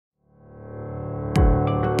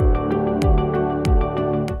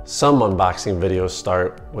Some unboxing videos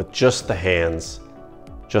start with just the hands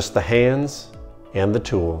and the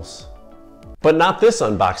tools. But not this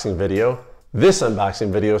unboxing video. This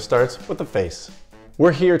unboxing video starts with the face.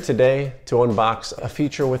 We're here today to unbox a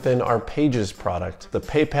feature within our Pages product, the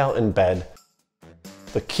PayPal Embed.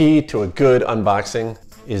 The key to a good unboxing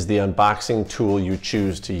is the unboxing tool you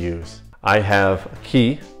choose to use. I have a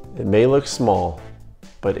key. It may look small,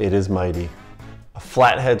 but it is mighty. A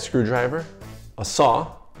flathead screwdriver, a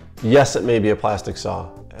saw. Yes, it may be a plastic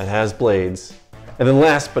saw. It has blades. And then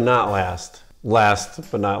last but not least,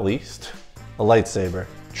 a lightsaber.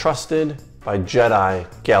 Trusted by Jedi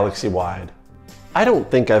galaxy-wide. I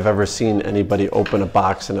don't think I've ever seen anybody open a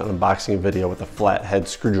box in an unboxing video with a flathead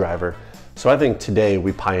screwdriver. So I think today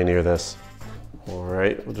we pioneer this. All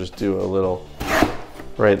right, we'll just do a little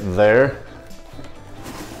right there.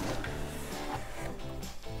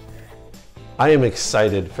 I am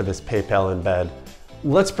excited for this PayPal Embed.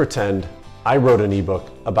 Let's pretend I wrote an ebook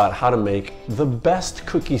about how to make the best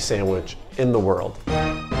cookie sandwich in the world.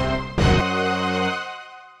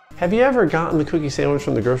 Have you ever gotten the cookie sandwich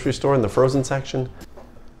from the grocery store in the frozen section?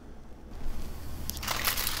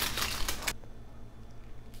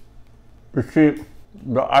 You see,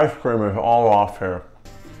 the ice cream is all off here.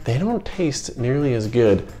 They don't taste nearly as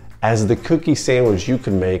good as the cookie sandwich you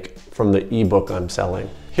can make from the ebook I'm selling.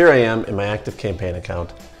 Here I am in my ActiveCampaign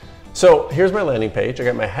account. So here's my landing page. I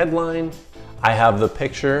got my headline. I have the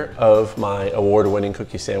picture of my award-winning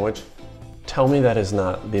cookie sandwich. Tell me that is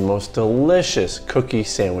not the most delicious cookie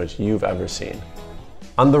sandwich you've ever seen.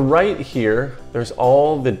 On the right here, there's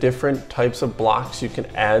all the different types of blocks you can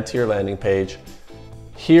add to your landing page.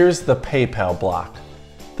 Here's the PayPal block.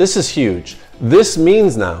 This is huge. This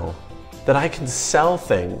means now that I can sell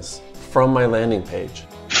things from my landing page.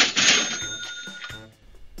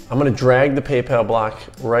 I'm gonna drag the PayPal block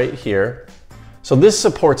right here. So this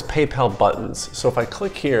supports PayPal buttons. So if I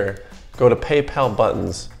click here, go to PayPal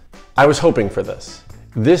buttons, I was hoping for this.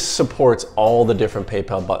 This supports all the different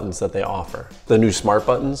PayPal buttons that they offer. The new smart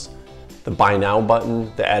buttons, the buy now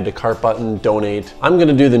button, the add to cart button, donate. I'm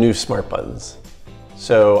gonna do the new smart buttons.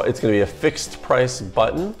 So it's gonna be a fixed price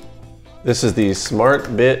button. This is the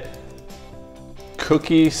Smart Bit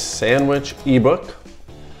Cookie Sandwich ebook.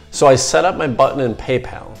 So I set up my button in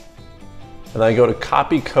PayPal and I go to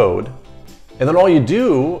copy code. And then all you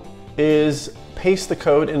do is paste the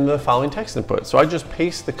code into the following text input. So I just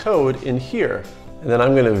paste the code in here and then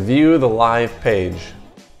I'm gonna view the live page.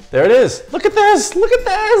 There it is. Look at this, look at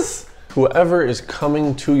this. Whoever is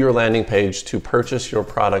coming to your landing page to purchase your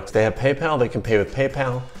product, they have PayPal, they can pay with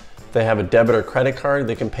PayPal. They have a debit or credit card,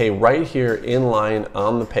 they can pay right here in line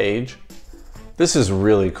on the page. This is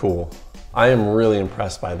really cool. I am really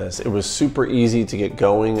impressed by this. It was super easy to get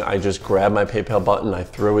going. I just grabbed my PayPal button, I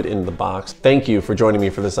threw it into the box. Thank you for joining me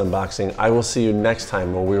for this unboxing. I will see you next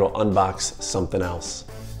time where we will unbox something else.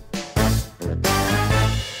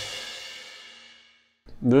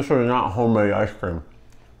 This is not homemade ice cream.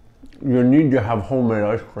 You need to have homemade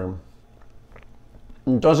ice cream.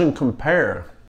 It doesn't compare.